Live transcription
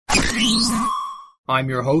I'm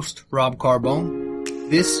your host, Rob Carbone.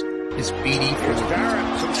 This is BD4.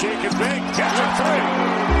 Barrett, some shake and bake, gets a three.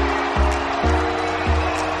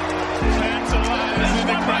 Fans alive in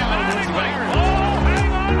the crowd. Oh, hang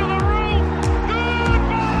on to the roof.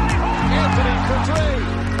 Goodbye. Anthony for three.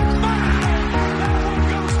 That one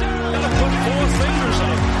goes down. Gotta put 4 fingers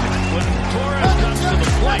up. When Torres comes to the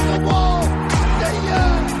plate. The wall.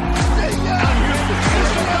 Out here, the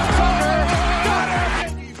pistol comes over. Got it.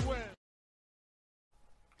 Yankees win.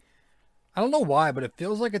 I don't know why, but it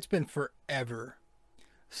feels like it's been forever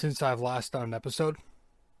since I've last done an episode.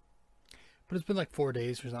 But it's been like 4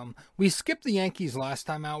 days or something. We skipped the Yankees last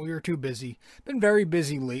time out. We were too busy. Been very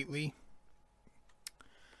busy lately.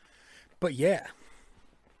 But yeah,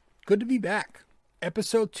 good to be back.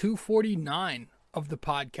 Episode 249 of the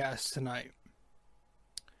podcast tonight.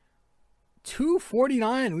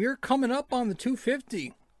 249. We are coming up on the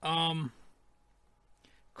 250.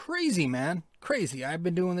 Crazy, man. Crazy. I've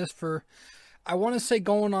been doing this for, I want to say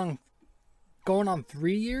going on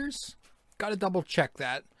 3 years. Got to double check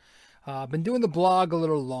that. Been doing the blog a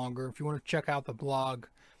little longer. If you want to check out the blog,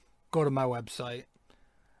 go to my website.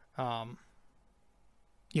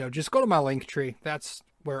 Just go to my link tree. That's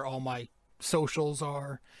where all my socials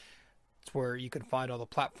are. It's where you can find all the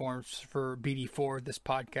platforms for BD4, this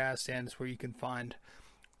podcast, and it's where you can find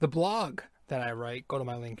the blog that I write. Go to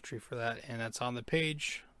my link tree for that, and that's on the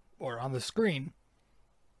page or on the screen.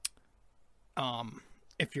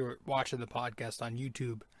 If you're watching the podcast on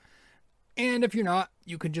YouTube. And if you're not,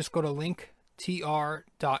 you can just go to linktr.ee/RJ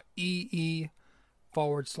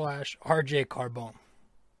Carbone.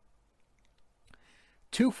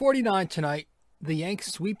 249 tonight. The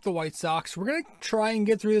Yanks sweep the White Sox. We're going to try and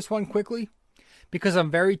get through this one quickly because I'm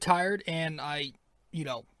very tired and I,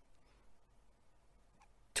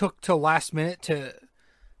 took till last minute to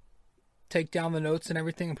take down the notes and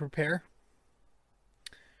everything and prepare.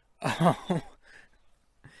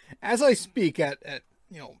 As I speak at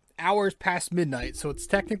hours past midnight, so it's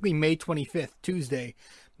technically May 25th, Tuesday,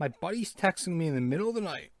 my buddy's texting me in the middle of the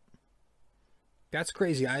night. That's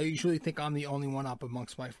crazy. I usually think I'm the only one up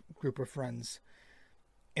amongst my group of friends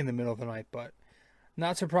in the middle of the night, but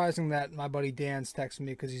not surprising that my buddy Dan's texting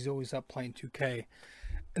me because he's always up playing 2K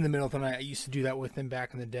in the middle of the night. I used to do that with him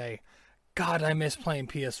back in the day. God, I miss playing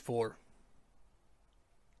PS4.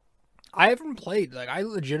 I haven't played, I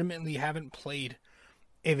legitimately haven't played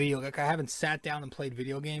a video, I haven't sat down and played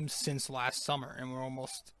video games since last summer, and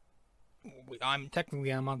I'm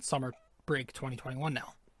on summer break 2021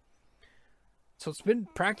 now. So it's been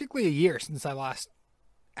practically a year since I last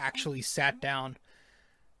actually sat down.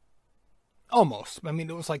 Almost. I mean,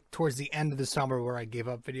 it was towards the end of the summer where I gave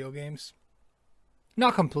up video games.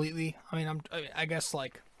 Not completely. I mean, I guess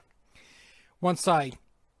once I'm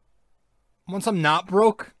not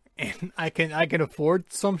broke and I can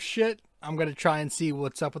afford some shit, I'm going to try and see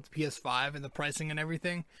what's up with the PS5 and the pricing and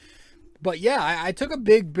everything. But yeah, I took a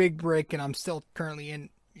big break and I'm still currently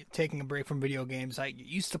taking a break from video games. I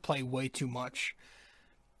used to play way too much.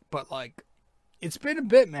 But it's been a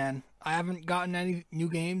bit, man. I haven't gotten any new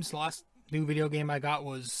games. The last new video game I got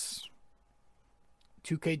was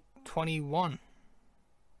 2K21.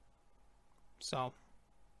 So.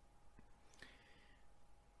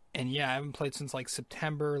 And yeah, I haven't played since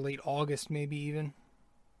September, late August maybe even.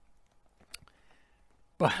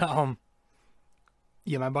 But,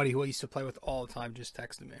 yeah, my buddy who I used to play with all the time just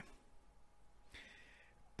texted me.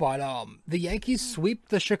 But, the Yankees sweep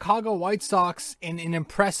the Chicago White Sox in an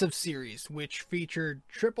impressive series, which featured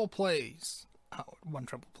triple plays. One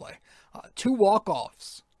triple play. 2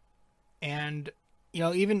 walk-offs. And,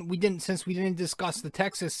 since we didn't discuss the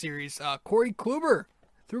Texas series, Corey Kluber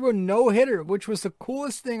threw a no-hitter, which was the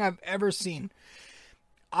coolest thing I've ever seen.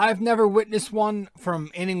 I've never witnessed one from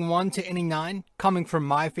inning 1 to inning 9 coming from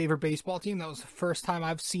my favorite baseball team. That was the first time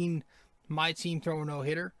I've seen my team throw a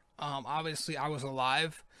no-hitter. Obviously, I was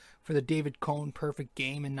alive for the David Cone perfect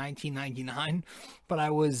game in 1999, but I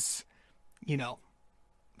was,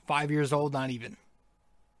 5 years old, not even.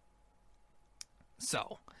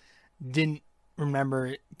 So, didn't remember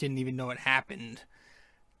it, didn't even know it happened.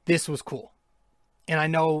 This was cool. And I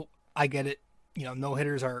know, I get it,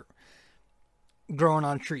 no-hitters are growing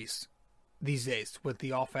on trees these days with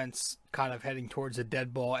the offense kind of heading towards a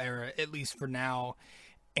dead ball era, at least for now.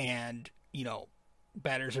 And,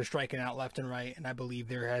 batters are striking out left and right. And I believe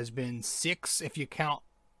there has been 6, if you count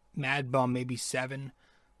Mad Bum, maybe 7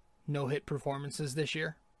 no-hit performances this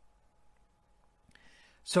year.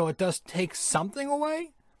 So it does take something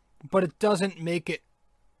away, but it doesn't make it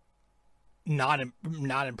not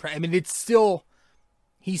impressive. I mean,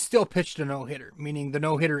 he still pitched a no-hitter, meaning the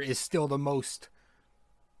no-hitter is still the most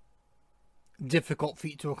difficult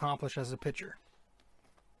feat to accomplish as a pitcher.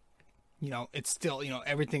 It's still,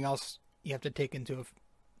 everything else you have to take into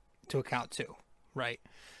account too, right?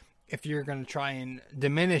 If you're going to try and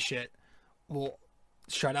diminish it, well,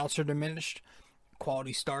 shutouts are diminished,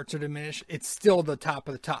 quality starts are diminished. It's still the top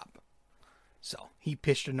of the top. So he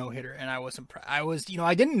pitched a no-hitter, and I was impressed.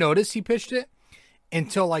 I didn't notice he pitched it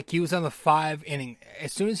until he was on the 5th inning.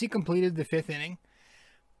 As soon as he completed the 5th inning,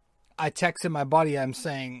 I texted my buddy. I'm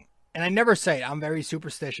saying, and I never say it, I'm very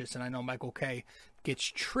superstitious, and I know Michael Kay gets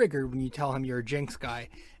triggered when you tell him you're a jinx guy,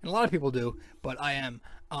 and a lot of people do, but I am.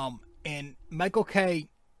 And Michael Kay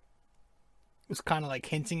was kind of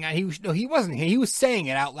hinting at, he wasn't, he was saying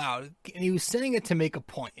it out loud, and he was saying it to make a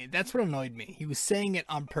point. That's what annoyed me. He was saying it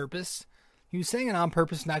on purpose. He was saying it on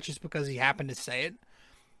purpose, not just because he happened to say it,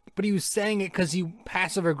 but he was saying it because he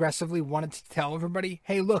passive-aggressively wanted to tell everybody,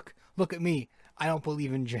 hey, look at me. I don't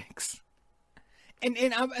believe in jinx. And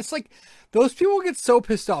it's those people get so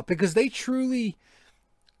pissed off because they truly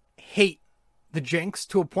hate the jinx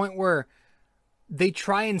to a point where they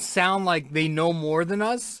try and sound like they know more than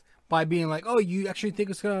us by being like, oh, you actually think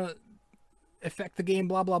it's going to affect the game,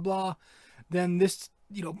 blah, blah, blah. Then this,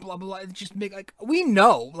 blah, blah, blah. Just make we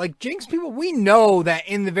know, jinx people, we know that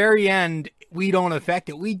in the very end, we don't affect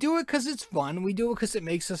it. We do it because it's fun. We do it because it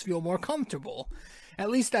makes us feel more comfortable. At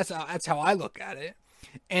least that's how I look at it.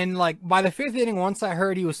 And by the 5th inning, once I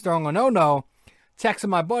heard he was throwing a no-no, texting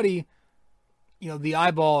my buddy, the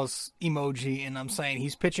eyeballs emoji, and I'm saying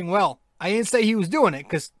he's pitching well. I didn't say he was doing it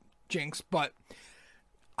because jinx, but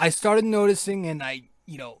I started noticing, and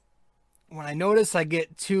when I notice, I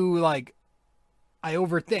get too I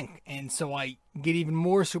overthink, and so I get even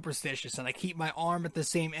more superstitious, and I keep my arm at the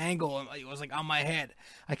same angle. And it was on my head.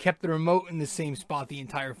 I kept the remote in the same spot the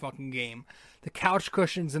entire fucking game. The couch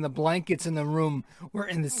cushions and the blankets in the room were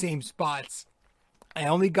in the same spots. I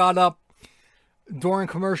only got up during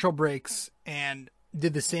commercial breaks and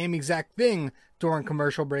did the same exact thing during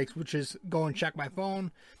commercial breaks, which is go and check my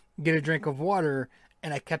phone, get a drink of water,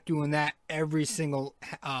 and I kept doing that every single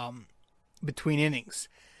between innings.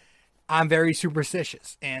 I'm very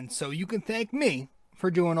superstitious, and so you can thank me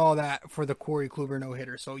for doing all that for the Corey Kluber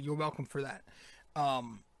no-hitter, so you're welcome for that.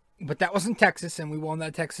 But that was in Texas, and we won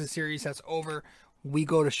that Texas series. That's over. We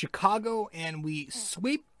go to Chicago, and we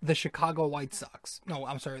sweep the Chicago White Sox. No,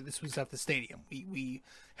 I'm sorry, this was at the stadium. We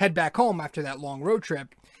head back home after that long road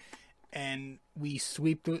trip, and we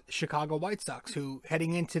sweep the Chicago White Sox, who,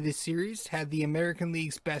 heading into this series, had the American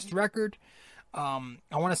League's best record. I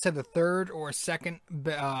want to say the 3rd or 2nd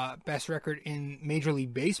best record in Major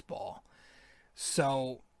League Baseball.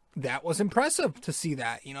 So that was impressive to see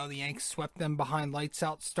that. The Yanks swept them behind lights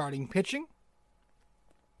out starting pitching.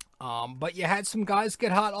 But you had some guys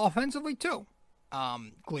get hot offensively too.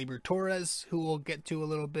 Gleyber Torres, who we'll get to a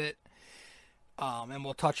little bit. And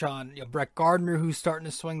we'll touch on Brett Gardner, who's starting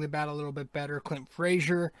to swing the bat a little bit better. Clint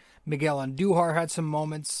Frazier, Miguel Andujar had some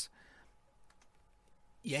moments.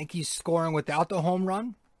 Yankees scoring without the home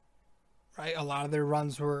run, right? A lot of their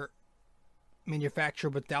runs were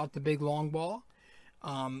manufactured without the big long ball.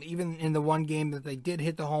 Even in the one game that they did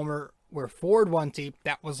hit the homer where Ford won tape,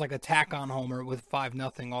 that was a tack-on homer with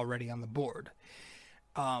 5-0 already on the board.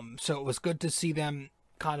 So it was good to see them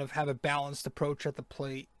kind of have a balanced approach at the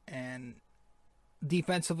plate, and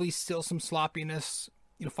defensively still some sloppiness,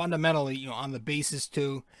 fundamentally, on the bases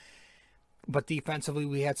too. But defensively,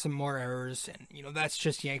 we had some more errors, and, that's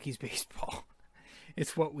just Yankees baseball.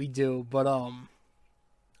 It's what we do. But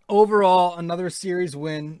overall, another series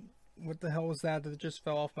win. What the hell was that just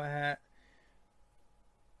fell off my hat?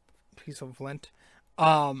 Piece of lint.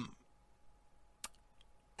 Haven't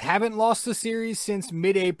lost the series since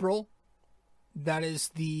mid-April. That is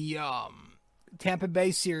the Tampa Bay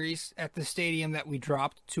series at the stadium that we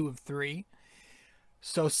dropped 2 of 3.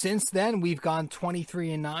 So since then, we've gone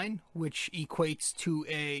 23-9, which equates to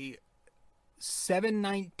a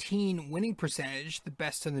 .719 winning percentage, the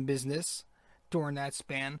best in the business during that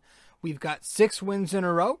span. We've got 6 wins in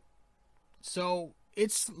a row, so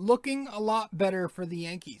it's looking a lot better for the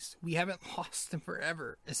Yankees. We haven't lost in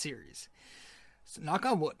forever a series. So knock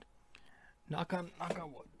on wood. Knock on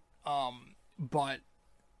wood. But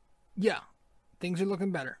yeah, things are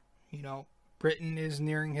looking better. Britton is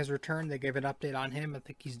nearing his return. They gave an update on him. I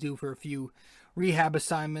think he's due for a few rehab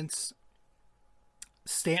assignments.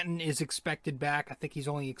 Stanton is expected back. I think he's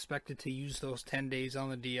only expected to use those 10 days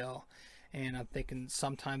on the DL. And I'm thinking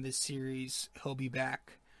sometime this series he'll be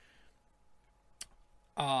back.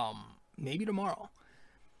 Maybe tomorrow.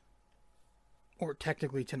 Or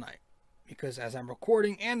technically tonight. Because as I'm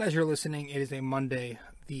recording and as you're listening, it is a Monday,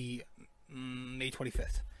 the May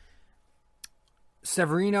 25th.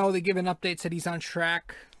 Severino, they give an update, said he's on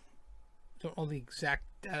track. Don't know the exact,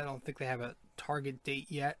 I don't think they have a target date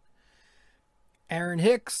yet. Aaron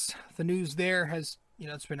Hicks, the news there has,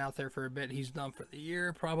 it's been out there for a bit. He's done for the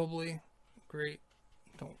year, probably. Great.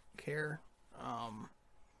 Don't care.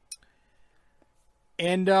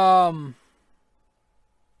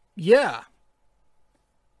 Yeah.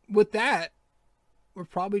 With that, we're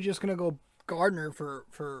probably just going to go Gardner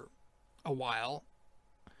for a while.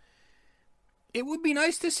 It would be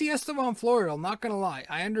nice to see Estevan Florial, not going to lie.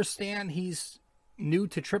 I understand he's new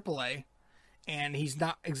to AAA, and he's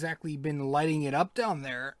not exactly been lighting it up down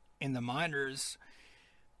there in the minors.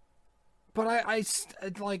 But I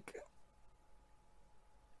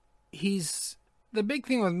the big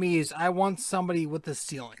thing with me is I want somebody with a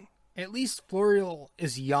ceiling. At least Florial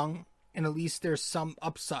is young, and at least there's some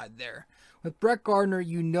upside there. With Brett Gardner,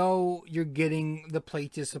 you're getting the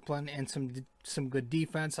plate discipline and some good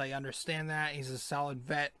defense. I understand that. He's a solid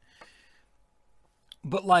vet.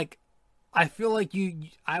 But I feel like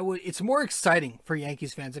it's more exciting for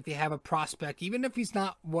Yankees fans if you have a prospect, even if he's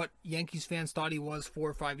not what Yankees fans thought he was 4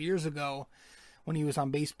 or 5 years ago when he was on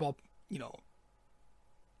baseball,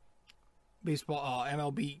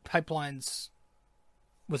 MLB Pipeline's,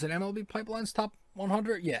 was it MLB Pipeline's top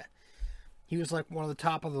 100? Yeah. He was one of the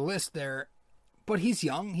top of the list there, but he's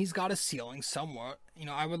young. He's got a ceiling somewhat.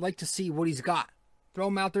 I would like to see what he's got. Throw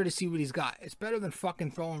him out there to see what he's got. It's better than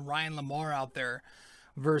fucking throwing Ryan Lamar out there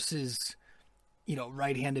versus,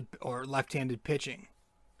 right-handed or left-handed pitching.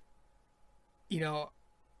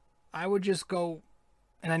 I would just go,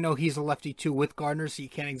 and I know he's a lefty too with Gardner, so you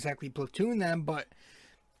can't exactly platoon them, but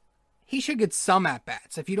he should get some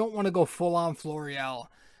at-bats. If you don't want to go full-on Florial,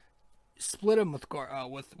 split him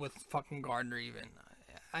with fucking Gardner even.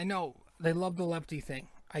 I know they love the lefty thing.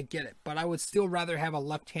 I get it. But I would still rather have a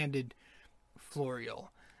left-handed Florial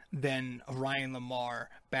than a Ryan Lamar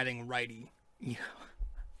batting righty.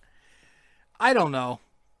 I don't know.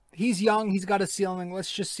 He's young. He's got a ceiling.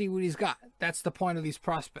 Let's just see what he's got. That's the point of these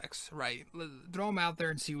prospects, right? Throw him out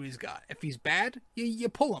there and see what he's got. If he's bad, you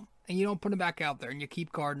pull him. And you don't put him back out there. And you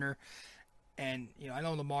keep Gardner. And, I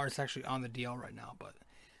know Lamar is actually on the DL right now, but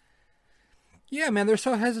yeah, man, they're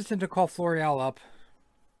so hesitant to call Florial up.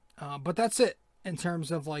 But that's it in terms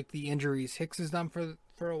of the injuries. Hicks is done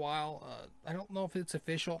for a while. I don't know if it's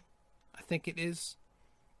official. I think it is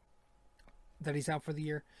that he's out for the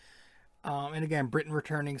year. And again, Britton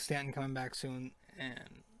returning, Stanton coming back soon,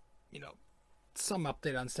 and some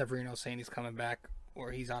update on Severino saying he's coming back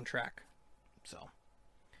or he's on track. So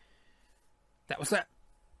that was that.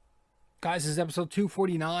 Guys, this is episode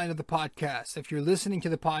 249 of the podcast. If you're listening to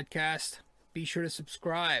the podcast, be sure to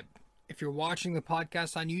subscribe. If you're watching the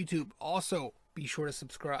podcast on YouTube, also be sure to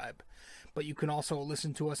subscribe. But you can also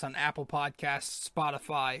listen to us on Apple Podcasts,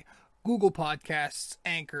 Spotify, Google Podcasts,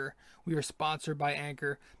 Anchor. We are sponsored by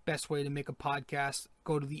Anchor. Best way to make a podcast,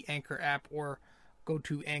 go to the Anchor app or go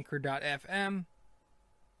to anchor.fm.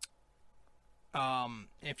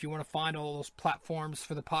 If you want to find all those platforms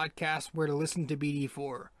for the podcast, where to listen to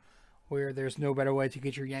BD4, where there's no better way to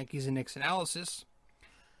get your Yankees and Knicks analysis,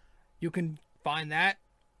 you can find that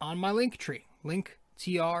on my link tree.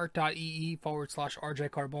 linktr.ee/RJ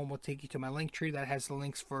Carbone will take you to my link tree that has the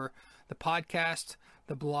links for the podcast,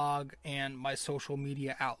 the blog, and my social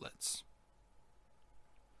media outlets.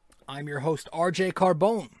 I'm your host, RJ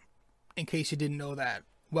Carbone, in case you didn't know that.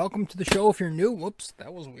 Welcome to the show if you're new. Whoops,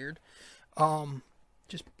 that was weird.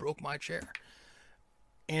 Just broke my chair.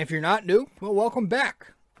 And if you're not new, well, welcome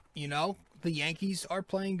back. The Yankees are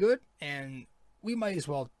playing good, and we might as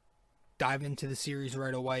well dive into the series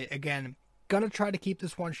right away. Again, gonna try to keep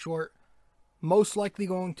this one short. Most likely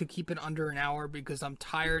going to keep it under an hour because I'm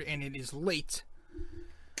tired and it is late.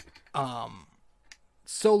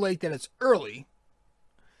 So late that it's early.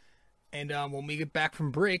 And when we get back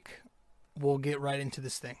from break, we'll get right into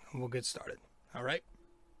this thing and we'll get started. All right?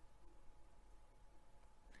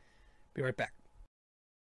 Be right back.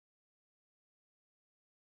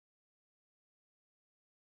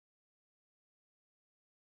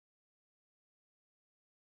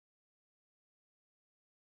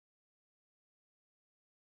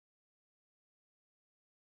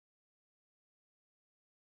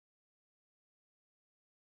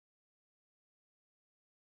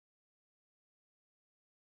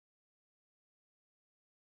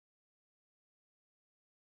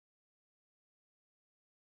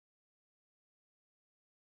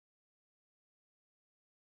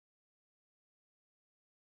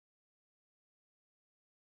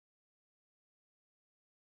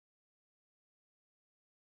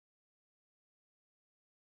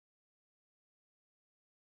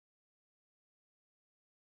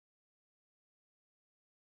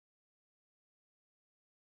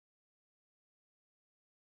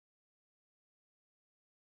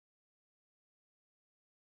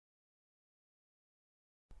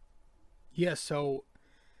 Yeah, so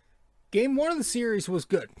game 1 of the series was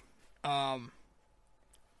good.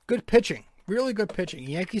 Good pitching. Really good pitching.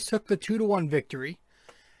 Yankees took the 2-1 victory.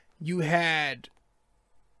 You had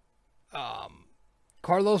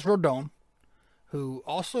Carlos Rodon, who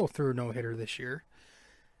also threw a no-hitter this year,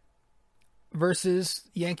 versus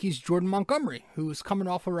Yankees' Jordan Montgomery, who was coming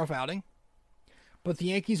off a rough outing. But the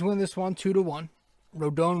Yankees win this one 2-1.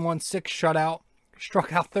 Rodon won 6 shutout,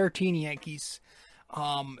 struck out 13 Yankees.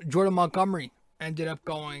 Jordan Montgomery ended up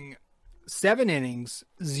going 7 innings,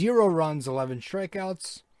 0 runs, 11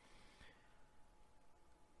 strikeouts.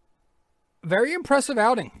 Very impressive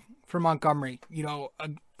outing for Montgomery. You know,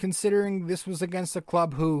 considering this was against a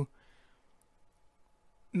club who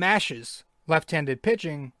mashes left-handed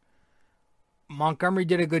pitching, Montgomery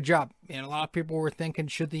did a good job. And a lot of people were thinking,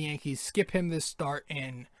 should the Yankees skip him this start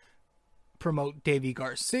and promote Davy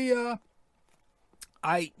Garcia?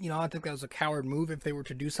 I think that was a coward move if they were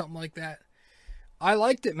to do something like that. I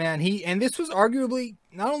liked it, man. And this was arguably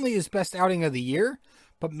not only his best outing of the year,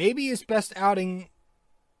 but maybe his best outing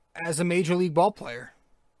as a major league ball player.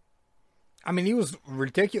 I mean, he was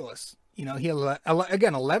ridiculous. You know, he had,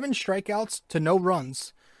 again, 11 strikeouts to no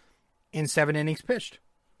runs in 7 innings pitched.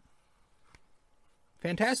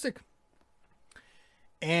 Fantastic.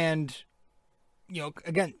 And, you know,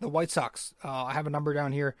 again, the White Sox, I have a number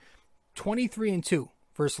down here, 23-2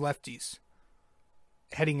 versus lefties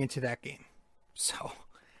heading into that game. So,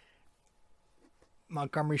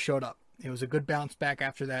 Montgomery showed up. It was a good bounce back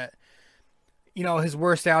after that. You know, his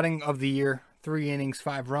worst outing of the year, 3 innings,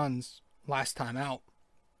 5 runs, last time out.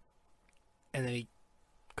 And then he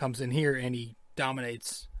comes in here and he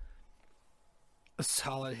dominates a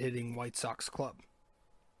solid hitting White Sox club.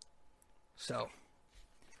 So,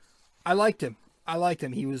 I liked him.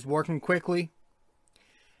 He was working quickly.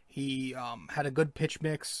 He had a good pitch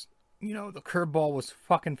mix. You know, the curveball was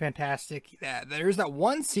fucking fantastic. Yeah, there's that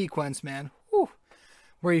one sequence, man,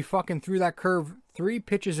 where he fucking threw that curve 3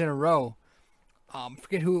 pitches in a row.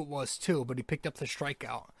 Forget who it was, too, but he picked up the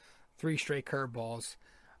strikeout. 3 straight curveballs.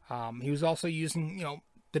 He was also using, you know,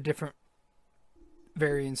 the different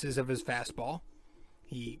variances of his fastball.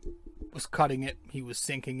 He was cutting it, he was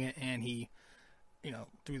sinking it, and he, you know,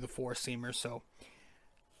 threw the 4-seamer. So,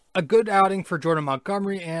 a good outing for Jordan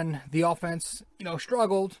Montgomery, and the offense, you know,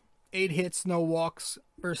 struggled. 8 hits, no walks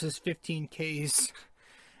versus 15 Ks,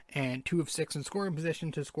 and 2 of 6 in scoring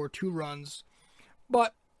position to score 2 runs.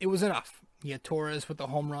 But it was enough. He had Torres with the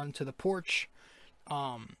home run to the porch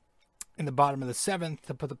in the bottom of the 7th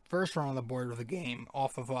to put the first run on the board of the game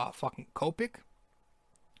off of fucking Kopech.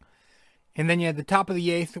 And then you had the top of the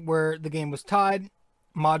 8th where the game was tied.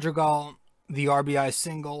 Madrigal, the RBI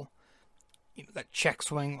single, you know, that check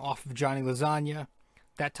swing off of Johnny Lasagna,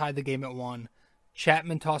 that tied the game at 1.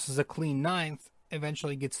 Chapman tosses a clean 9th,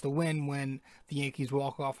 eventually gets the win when the Yankees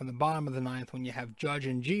walk off in the bottom of the 9th when you have Judge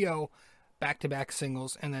and Gio back-to-back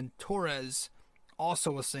singles, and then Torres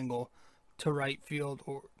also a single to right field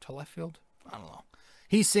or to left field. I don't know.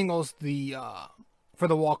 He singles the for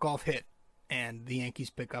the walk-off hit, and the Yankees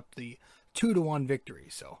pick up the 2-1 victory.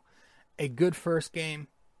 So, a good first game,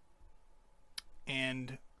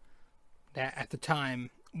 and that at the time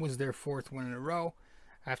was their 4th win in a row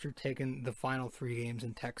after taking the final 3 games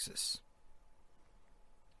in Texas.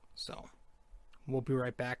 So, we'll be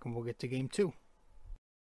right back, and we'll get to game 2.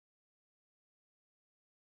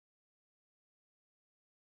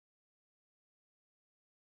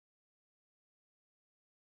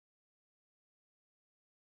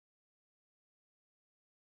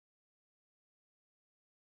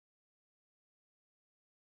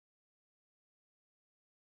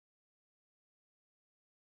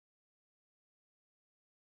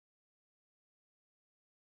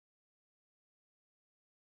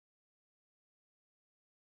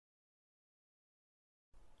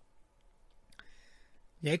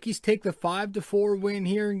 Yankees take the 5-4 win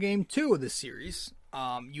here in Game 2 of the series.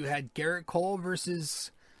 You had Garrett Cole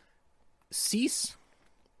versus Cease.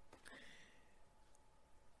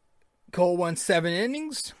 Cole won 7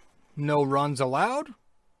 innings, no runs allowed,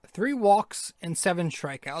 3 walks, and 7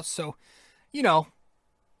 strikeouts. So, you know,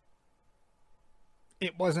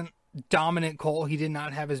 it wasn't dominant Cole. He did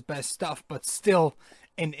not have his best stuff, but still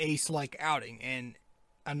an ace-like outing. And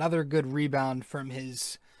another good rebound from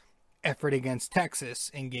his effort against Texas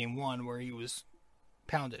in Game 1 where he was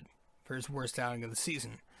pounded for his worst outing of the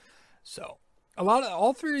season. So,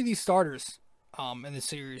 all 3 of these starters in the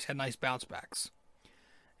series had nice bounce backs.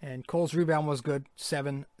 And Cole's rebound was good,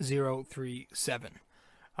 7-0-3-7.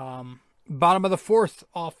 Bottom of the 4th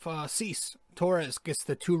off Cease. Torres gets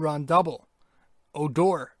the 2-run double.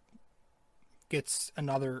 Odor gets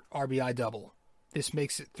another RBI double. This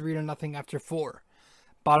makes it 3-0 after 4.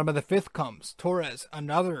 Bottom of the 5th comes Torres,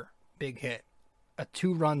 another big hit. A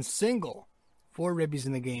 2-run single, 4 ribbies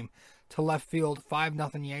in the game, to left field,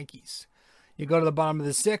 5-0 Yankees. You go to the bottom of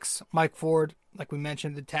the 6th, Mike Ford, like we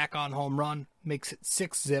mentioned, the tack-on home run, makes it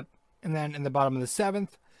 6-zip. And then in the bottom of the 7th,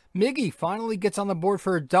 Miggy finally gets on the board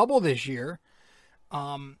for a double this year.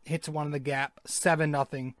 Hits one in the gap,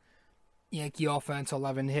 7-0. Yankee offense,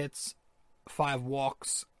 11 hits, 5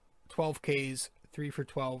 walks, 12 Ks, 3 for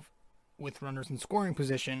 12 with runners in scoring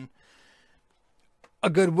position. A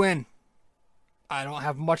good win. I don't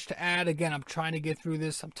have much to add. Again, I'm trying to get through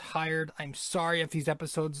this. I'm tired. I'm sorry if these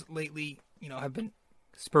episodes lately, have been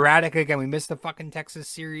sporadic. Again, we missed the fucking Texas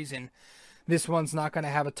series, and this one's not going to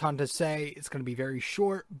have a ton to say. It's going to be very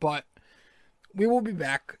short, but we will be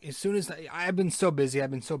back as soon as I've been so busy.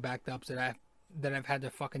 I've been so backed up that I've had to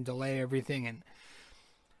fucking delay everything and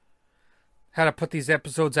had to put these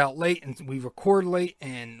episodes out late, and we record late.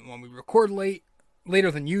 And when we record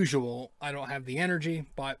later than usual, I don't have the energy.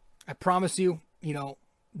 But I promise you,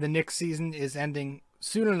 the Knicks season is ending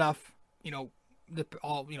soon enough.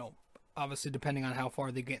 Obviously depending on how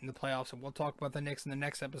far they get in the playoffs, and we'll talk about the Knicks in the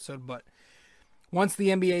next episode. But once the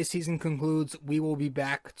NBA season concludes, we will be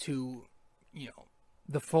back to,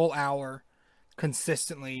 the full hour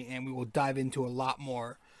consistently, and we will dive into a lot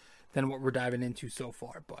more than what we're diving into so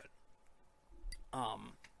far. But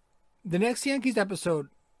the next Yankees episode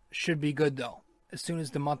should be good, though. As soon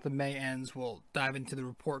as the month of May ends, we'll dive into the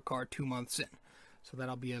report card 2 months in. So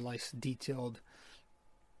that'll be a nice detailed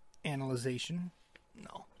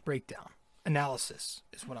breakdown. Analysis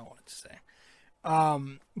is what I wanted to say.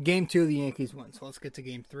 Game 2, the Yankees won. So let's get to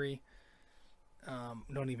Game 3.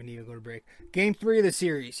 Don't even need to go to break. Game 3 of the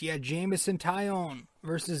series. Yeah, Jameson Taillon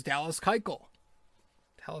versus Dallas Keuchel.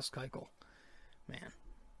 Man.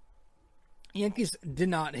 Yankees did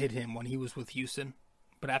not hit him when he was with Houston.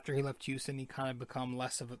 But after he left Houston, he kind of become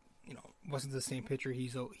less of a, wasn't the same pitcher he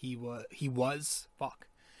was. Fuck.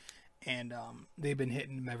 And they've been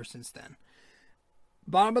hitting him ever since then.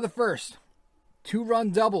 Bottom of the 1st. 2-run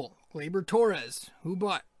double. Gleyber Torres. Who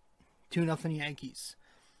but? 2-0 Yankees.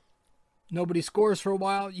 Nobody scores for a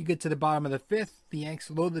while. You get to the bottom of the 5th. The Yanks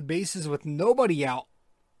load the bases with nobody out.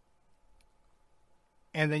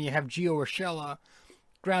 And then you have Gio Urshela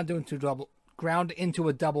ground into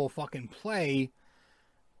a double fucking play.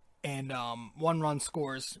 And 1-run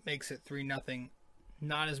scores, makes it 3-0.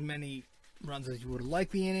 Not as many runs as you would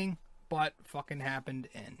like the inning, but fucking happened,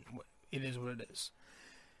 and it is what it is.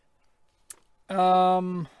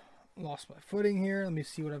 Lost my footing here. Let me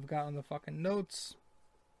see what I've got on the fucking notes.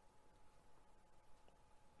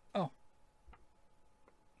 Oh.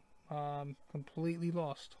 Completely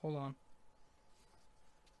lost. Hold on.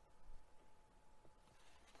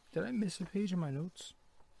 Did I miss a page in my notes?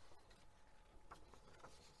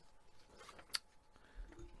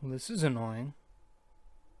 Well, this is annoying.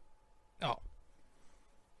 Oh.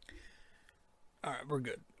 Alright, we're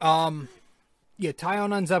good. Yeah,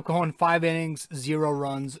 Taillon ends up going 5 innings, 0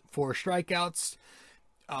 runs, 4 strikeouts.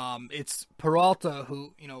 It's Peralta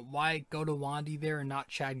who, why go to Wandy there and not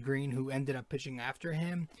Chad Green, who ended up pitching after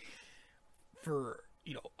him for,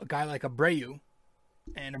 a guy like Abreu.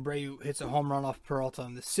 And Abreu hits a home run off Peralta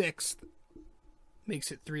in the 6th.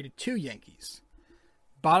 Makes it 3-2 Yankees.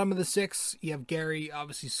 Bottom of the 6th, you have Gary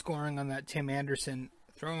obviously scoring on that Tim Anderson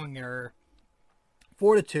throwing error.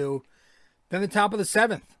 4-2. Then the top of the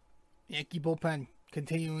 7th. Yankee bullpen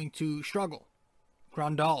continuing to struggle.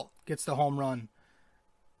 Grandal gets the home run.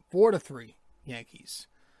 4-3 Yankees.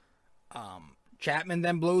 Chapman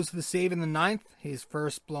then blows the save in the 9th. His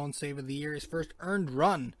first blown save of the year. His first earned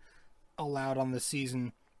run allowed on the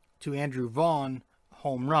season to Andrew Vaughn.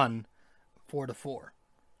 Home run. 4-4.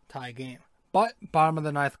 Tie game. But bottom of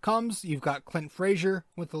the 9th comes. You've got Clint Frazier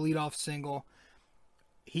with the leadoff single.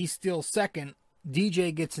 He's still second.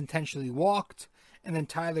 DJ gets intentionally walked. And then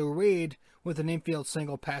Tyler Wade with an infield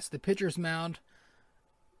single past the pitcher's mound.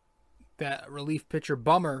 That relief pitcher,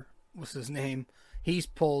 Bummer was his name. He's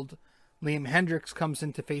pulled. Liam Hendricks comes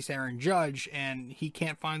in to face Aaron Judge, and he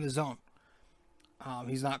can't find the zone.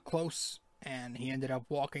 He's not close, and he ended up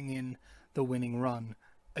walking in the winning run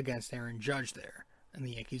against Aaron Judge there. And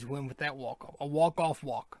the Yankees win with that walk-off. A walk-off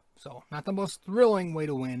walk. So, not the most thrilling way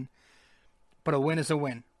to win, but a win is a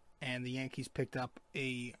win. And the Yankees picked up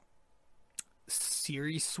a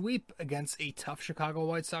series sweep against a tough Chicago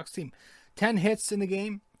White Sox team. 10 hits in the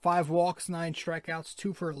game, 5 walks, 9 strikeouts,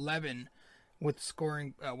 2 for 11 with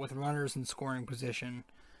scoring, with runners in scoring position.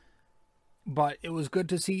 But it was good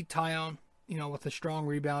to see Taillon, with a strong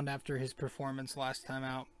rebound after his performance last time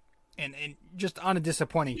out, and just on a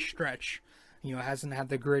disappointing stretch. Hasn't had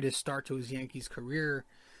the greatest start to his Yankees career,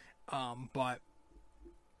 but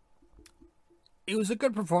it was a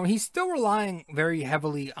good performance. He's still relying very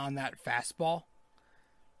heavily on that fastball.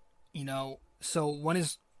 So when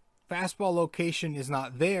his fastball location is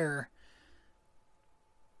not there,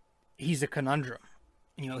 he's a conundrum.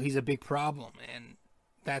 He's a big problem, and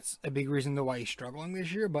that's a big reason why he's struggling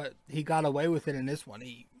this year. But he got away with it in this one,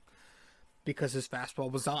 because his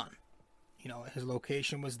fastball was on. His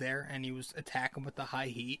location was there, and he was attacking with the high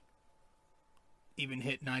heat. Even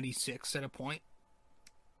hit 96 at a point,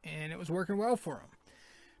 and it was working well for him.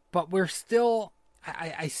 But we're still,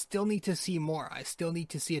 I still need to see more. I still need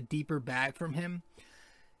to see a deeper bag from him.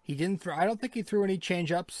 He didn't throw. I don't think he threw any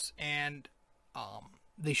change-ups, and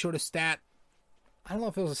they showed a stat. I don't know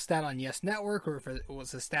if it was a stat on Yes Network or if it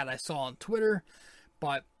was a stat I saw on Twitter,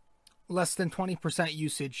 but less than 20%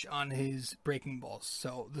 usage on his breaking balls.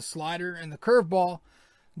 So the slider and the curveball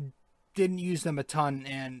didn't use them a ton,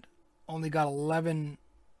 and only got on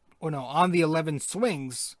the 11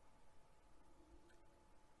 swings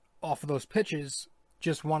off of those pitches,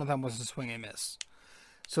 just one of them was a swing and miss.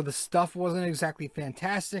 So the stuff wasn't exactly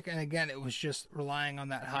fantastic, and again, it was just relying on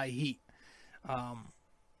that high heat.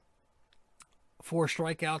 4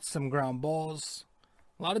 strikeouts, some ground balls,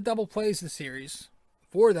 a lot of double plays this series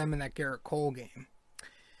for them in that Garrett Cole game.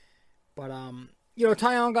 But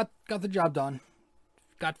Taillon got the job done.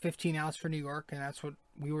 Got 15 outs for New York, and that's what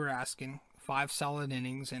we were asking. 5 solid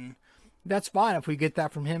innings, and that's fine if we get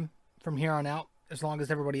that from him from here on out, as long as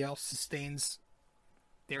everybody else sustains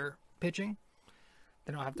their pitching.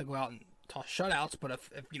 They don't have to go out and toss shutouts, but if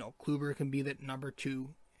Kluber can be the number 2,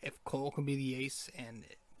 if Cole can be the ace, and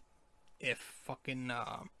if fucking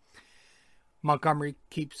Montgomery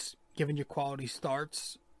keeps giving you quality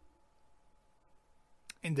starts,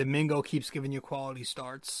 and Domingo keeps giving you quality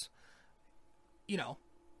starts,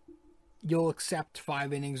 you'll accept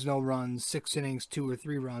 5 innings, no runs, 6 innings, 2 or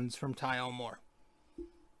 3 runs from Taillon Moore.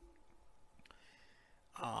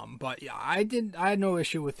 But yeah, I had no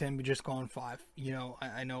issue with him just going 5.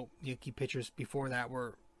 I know Yankee pitchers before that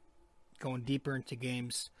were going deeper into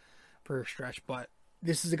games for a stretch, but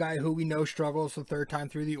this is a guy who we know struggles the third time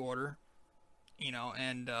through the order,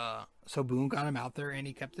 and so Boone got him out there, and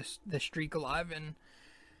he kept the streak alive, and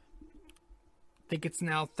I think it's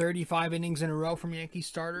now 35 innings in a row from Yankee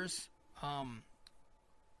starters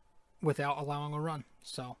without allowing a run.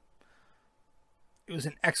 So it was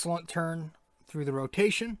an excellent turn through the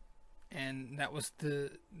rotation, and that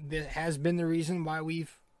has been the reason why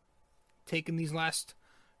we've taken these last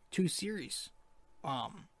 2 series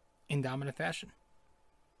in dominant fashion.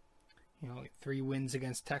 3 wins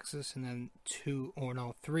against Texas, and then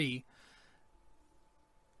 3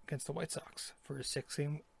 against the White Sox for a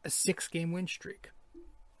 6-game win streak.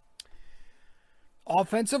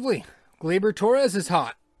 Offensively, Gleyber Torres is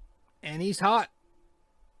hot, and he's hot.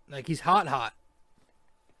 Like, he's hot.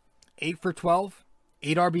 8 for 12,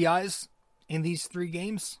 8 RBIs in these 3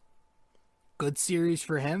 games. Good series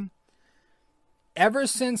for him. Ever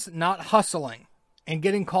since not hustling and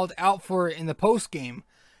getting called out for it in the postgame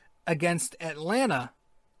against Atlanta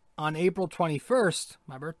on April 21st,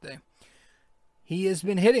 my birthday, he has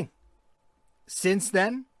been hitting. Since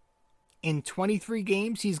then, in 23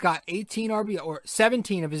 games, he's got 18 RBI, or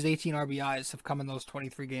 17 of his 18 RBIs have come in those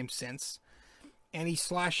 23 games since. And he's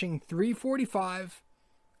slashing 345,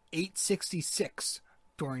 866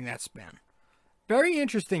 during that span. Very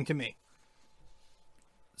interesting to me.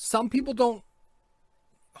 Some people don't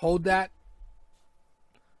hold that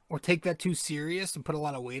or take that too serious and put a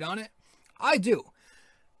lot of weight on it. I do.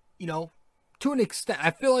 To an extent.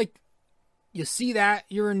 I feel like you see that,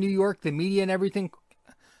 you're in New York, the media and everything,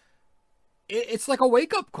 it's like a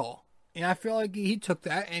wake-up call. And I feel like he took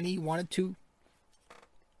that and he wanted to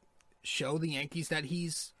show the Yankees that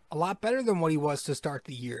he's a lot better than what he was to start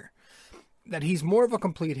the year. That he's more of a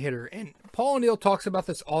complete hitter. And Paul O'Neill talks about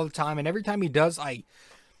this all the time, and every time he does, I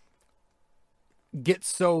get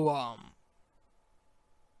so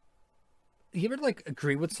you ever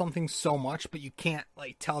agree with something so much, but you can't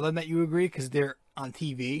tell them that you agree because they're on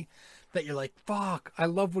TV, that you're like, fuck, I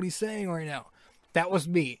love what he's saying right now. That was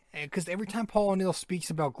me. Because every time Paul O'Neill speaks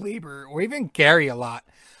about Gleyber, or even Gary a lot,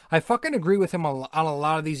 I fucking agree with him on a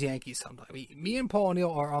lot of these Yankees sometimes. Me and Paul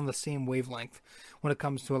O'Neill are on the same wavelength when it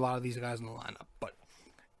comes to a lot of these guys in the lineup. But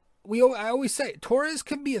I always say, Torres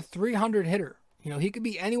could be a 300 hitter. He could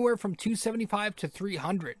be anywhere from 275 to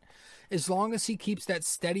 300. As long as he keeps that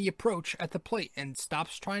steady approach at the plate and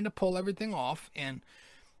stops trying to pull everything off and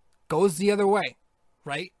goes the other way,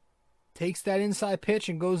 right? Takes that inside pitch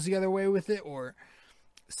and goes the other way with it, or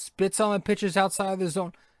spits on the pitches outside of the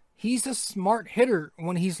zone. He's a smart hitter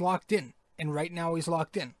when he's locked in. and right now he's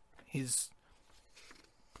locked in. His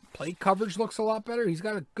plate coverage looks a lot better. He's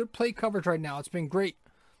got a good plate coverage right now. It's been great.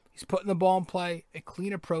 He's putting the ball in play, a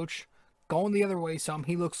clean approach, going the other way some.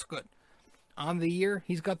 He looks good. On the year,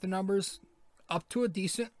 he's got the numbers up to a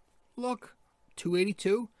decent look.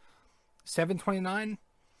 282, 729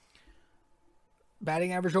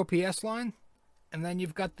 batting average OPS line. And then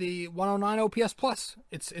you've got the 109 OPS plus.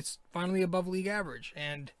 It's finally above league average.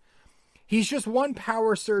 And he's just one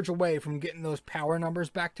power surge away from getting those power numbers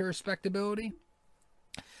back to respectability.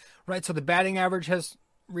 Right, so the batting average has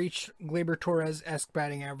reached Gleyber Torres-esque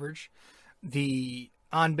batting average. The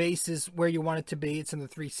on base is where you want it to be. It's in the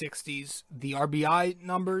 360s. The RBI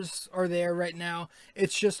numbers are there right now.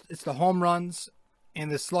 It's the home runs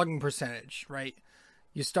and the slugging percentage, right?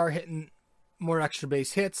 You start hitting more extra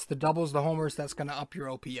base hits, the doubles, the homers, that's going to up your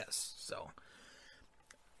OPS. So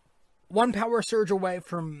one power surge away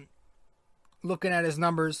from looking at his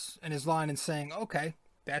numbers and his line and saying, okay,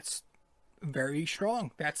 that's very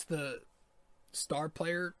strong. That's the star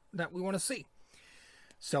player that we want to see.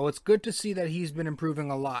 So it's good to see that he's been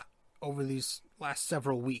improving a lot over these last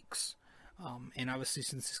several weeks. And obviously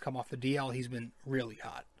since he's come off the DL, he's been really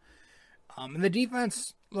hot. And the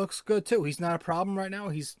defense looks good too. He's not a problem right now.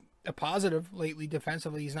 He's a positive lately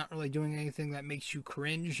defensively. He's not really doing anything that makes you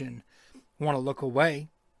cringe and want to look away.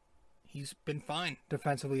 He's been fine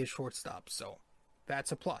defensively at shortstop, so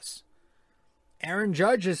that's a plus. Aaron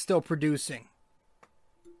Judge is still producing.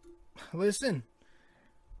 Listen,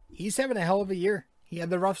 he's having a hell of a year. He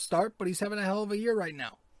had the rough start, but he's having a hell of a year right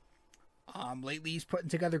now. Lately, he's putting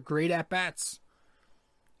together great at-bats.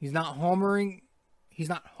 He's not homering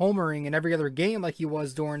in every other game like he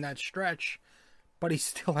was during that stretch, but he's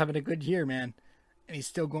still having a good year, man. And he's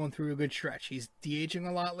still going through a good stretch. He's DHing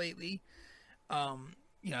a lot lately. I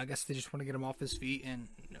guess they just want to get him off his feet. And,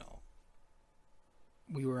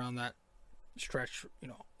 we were on that stretch, a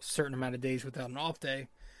certain amount of days without an off day.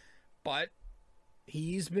 But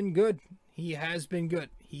he's been good. He has been good.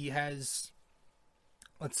 He has,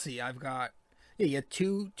 he had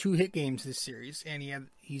two hit games this series. And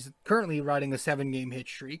he's currently riding a 7-game hit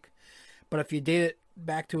streak. But if you date it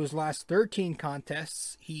back to his last 13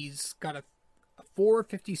 contests, he's got a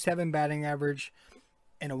 457 batting average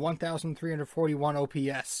and a 1,341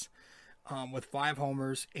 OPS with 5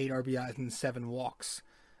 homers, 8 RBIs, and 7 walks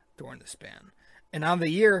during the span. And on the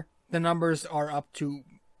year, the numbers are up to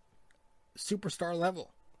superstar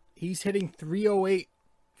level. He's hitting 308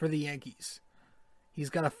 for the Yankees. He's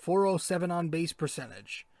got a 407 on base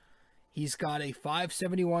percentage. He's got a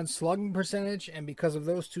 571 slugging percentage, and because of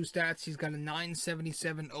those two stats, he's got a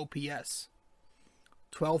 977 OPS.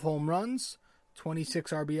 12 home runs,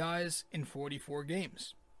 26 RBIs in 44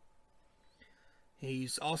 games.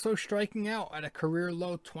 He's also striking out at a career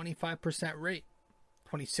low 26% rate.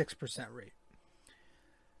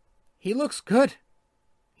 He looks good.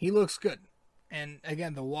 And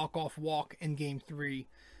again, the walk-off walk in Game 3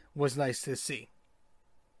 was nice to see.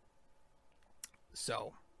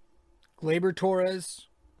 So, Gleyber Torres,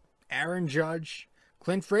 Aaron Judge,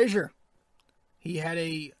 Clint Frazier. He had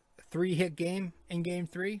a 3-hit game in Game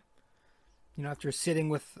 3. After sitting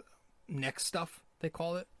with neck stuff, they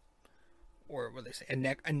call it. Or what they say, a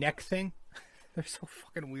neck thing. They're so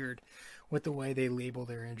fucking weird with the way they label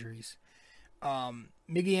their injuries. Miggy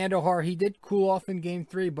Andujar, he did cool off in Game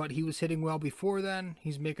 3, but he was hitting well before then.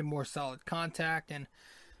 He's making more solid contact. And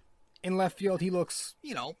in left field, he looks,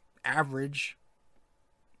 average,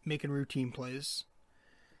 making routine plays.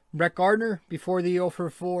 Brett Gardner, before the 0 for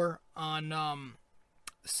 4 on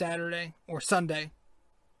Saturday or Sunday,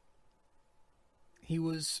 he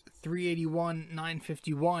was 381,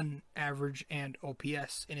 951 average and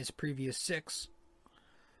OPS in his previous 6.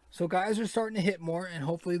 So guys are starting to hit more, and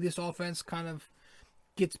hopefully this offense kind of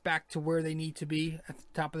gets back to where they need to be at the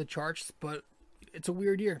top of the charts. But it's a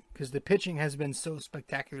weird year because the pitching has been so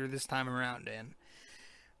spectacular this time around, and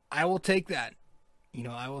I will take that.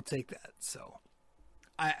 I will take that. So,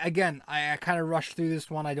 I kind of rushed through this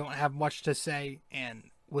one. I don't have much to say,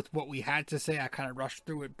 and with what we had to say, I kind of rushed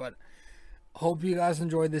through it, but hope you guys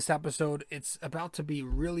enjoyed this episode. It's about to be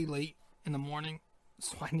really late in the morning,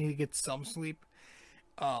 so I need to get some sleep.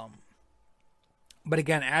 But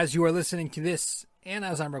again, as you are listening to this, and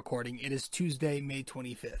as I'm recording, it is Tuesday, May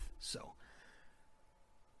 25th. So,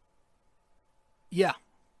 yeah.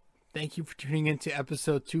 Thank you for tuning in to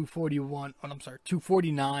episode 249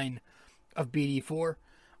 of BD4.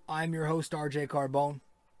 I'm your host, RJ Carbone.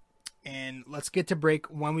 And let's get to break.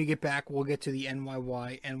 When we get back, we'll get to the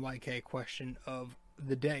NYY, NYK question of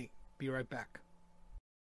the day. Be right back.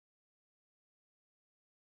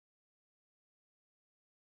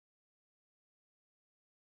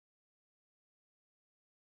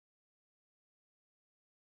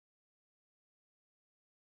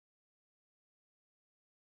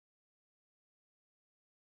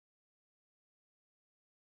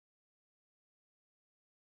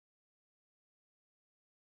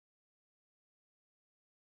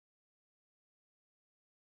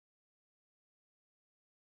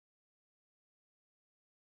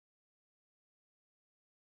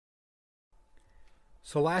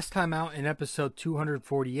 So last time out in episode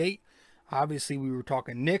 248, obviously we were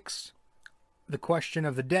talking Knicks. The question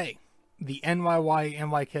of the day, the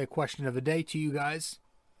NYK question of the day to you guys.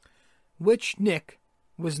 Which Knick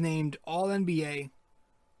was named All-NBA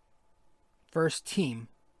first team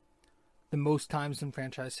the most times in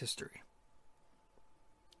franchise history?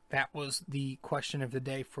 That was the question of the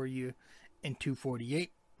day for you in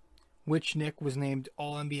 248. Which Knick was named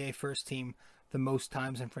All-NBA first team the most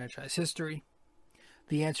times in franchise history?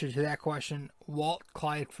 The answer to that question, Walt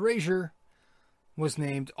Clyde Frazier was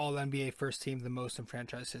named All-NBA first team the most in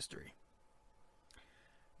franchise history.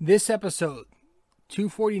 This episode,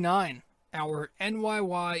 249, our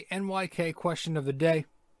NYK question of the day.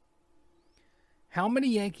 How many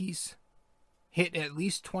Yankees hit at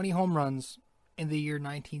least 20 home runs in the year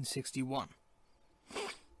 1961? All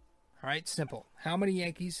right, simple. How many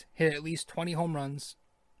Yankees hit at least 20 home runs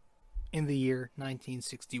in the year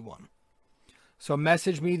 1961? So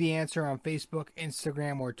message me the answer on Facebook,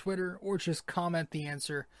 Instagram, or Twitter, or just comment the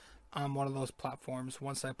answer on one of those platforms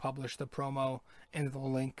once I publish the promo and the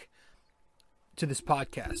link to this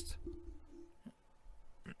podcast.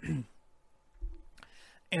 And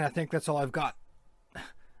I think that's all I've got.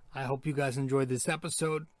 I hope you guys enjoyed this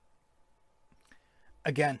episode.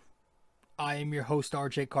 Again, I am your host,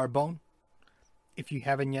 RJ Carbone. If you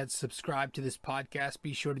haven't yet subscribed to this podcast,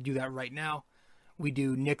 be sure to do that right now. We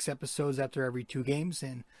do Knicks episodes after every 2 games,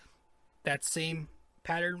 and that same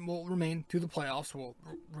pattern will remain through the playoffs. We'll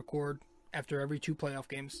record after every 2 playoff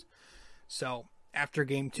games. So after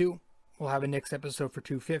game 2, we'll have a Knicks episode for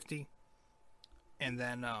 250. And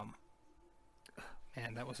then, man,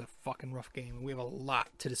 that was a fucking rough game. We have a lot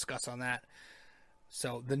to discuss on that.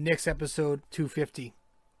 So the Knicks episode 250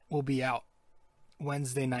 will be out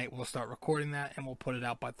Wednesday night. We'll start recording that, and we'll put it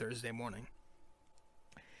out by Thursday morning.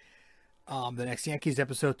 The next Yankees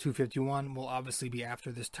episode 251 will obviously be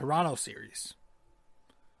after this Toronto series.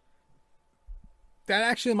 That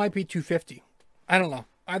actually might be 250. I don't know.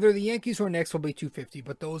 Either the Yankees or Knicks will be 250,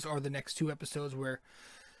 but those are the next 2 episodes where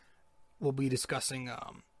we'll be discussing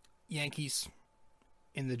Yankees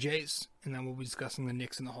and the Jays, and then we'll be discussing the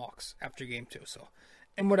Knicks and the Hawks after game 2. So,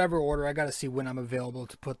 in whatever order, I got to see when I'm available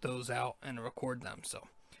to put those out and record them. So,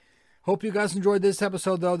 hope you guys enjoyed this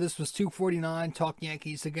episode, though. This was 249, Talk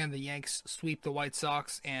Yankees. Again, the Yanks sweep the White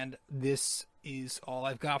Sox, and this is all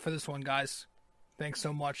I've got for this one, guys. Thanks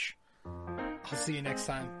so much. I'll see you next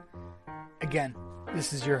time. Again,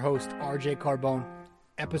 this is your host, RJ Carbone,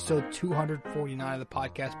 episode 249 of the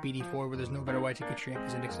podcast BD4, where there's no better way to get your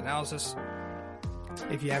Yankees and Knicks analysis.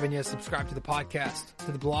 If you haven't yet subscribed to the podcast,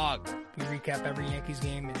 to the blog, we recap every Yankees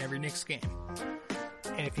game and every Knicks game.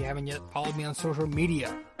 And if you haven't yet followed me on social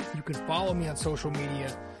media, you can follow me on social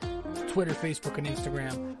media, Twitter, Facebook, and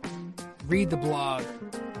Instagram. Read the blog,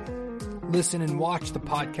 listen and watch the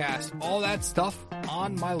podcast, all that stuff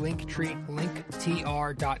on my Linktree,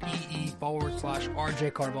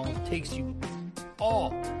 linktr.ee/RJ Carbone. Takes you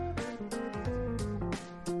all.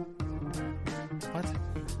 What?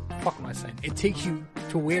 Fuck am I saying? It takes you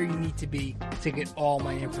to where you need to be to get all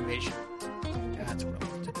my information. That's what I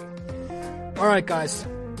want to do. Alright, guys.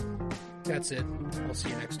 That's it. I'll see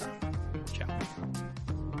you next time.